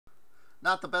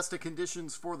Not the best of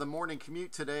conditions for the morning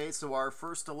commute today, so our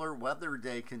first alert weather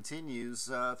day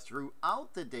continues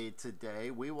throughout the day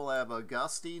today. We will have a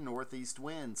gusty northeast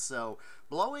wind, so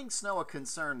blowing snow a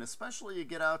concern, especially you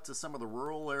get out to some of the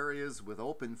rural areas with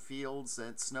open fields.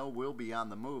 That snow will be on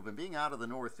the move, and being out of the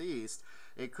northeast,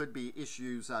 it could be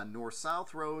issues on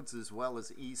north-south roads as well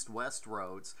as east-west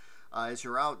roads. As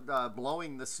you're out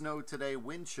blowing the snow today,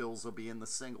 wind chills will be in the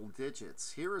single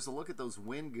digits. Here is a look at those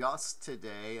wind gusts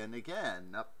today, and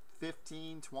again, up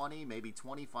 15, 20, maybe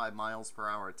 25 miles per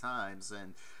hour at times,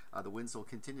 and the winds will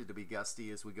continue to be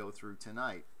gusty as we go through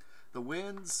tonight. The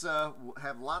winds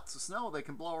have lots of snow they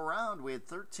can blow around. We had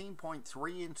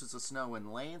 13.3 inches of snow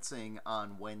in Lansing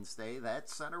on Wednesday. That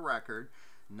set a record.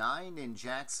 9 in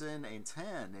Jackson and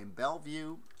 10 in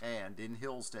Bellevue and in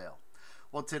Hillsdale.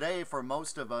 Well, today for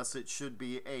most of us it should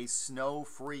be a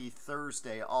snow-free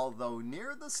Thursday, although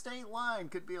near the state line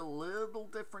could be a little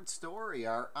different story.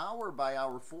 Our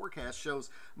hour-by-hour forecast shows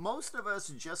most of us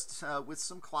just with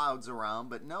some clouds around,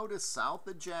 but notice south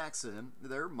of Jackson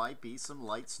there might be some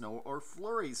light snow or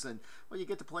flurries, and when you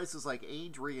get to places like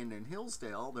Adrian and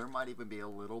Hillsdale, there might even be a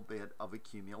little bit of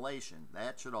accumulation.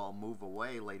 That should all move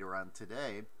away later on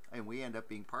today, and we end up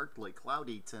being partly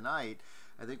cloudy tonight.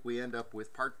 I think we end up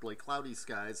with partly cloudy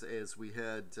skies as we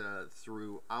head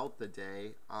throughout the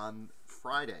day on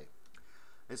Friday.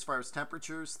 As far as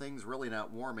temperatures, things really not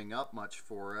warming up much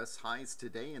for us. Highs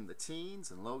today in the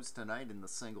teens and lows tonight in the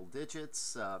single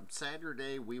digits.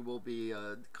 Saturday we will be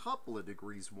a couple of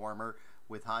degrees warmer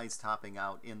with highs topping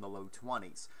out in the low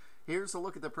 20s. Here's a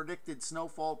look at the predicted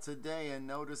snowfall today, and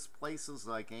notice places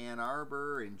like Ann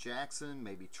Arbor and Jackson,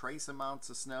 maybe trace amounts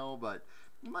of snow, but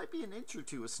it might be an inch or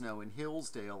two of snow in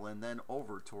Hillsdale and then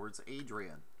over towards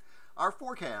Adrian. Our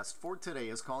forecast for today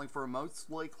is calling for a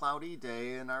mostly cloudy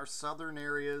day. In our southern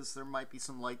areas, there might be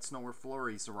some light snow or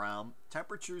flurries around.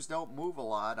 Temperatures don't move a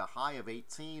lot, a high of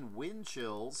 18. Wind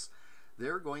chills,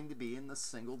 they're going to be in the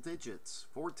single digits.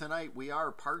 For tonight, we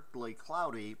are partly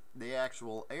cloudy. The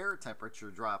actual air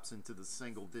temperature drops into the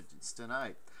single digits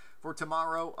tonight. For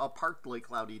tomorrow, a partly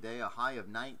cloudy day, a high of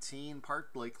 19.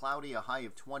 Partly cloudy, a high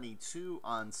of 22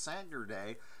 on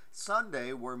Saturday.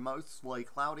 Sunday, we're mostly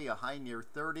cloudy, a high near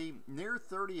 30. Near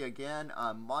 30 again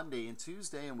on Monday and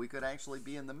Tuesday, and we could actually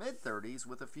be in the mid-30s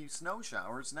with a few snow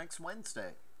showers next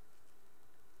Wednesday.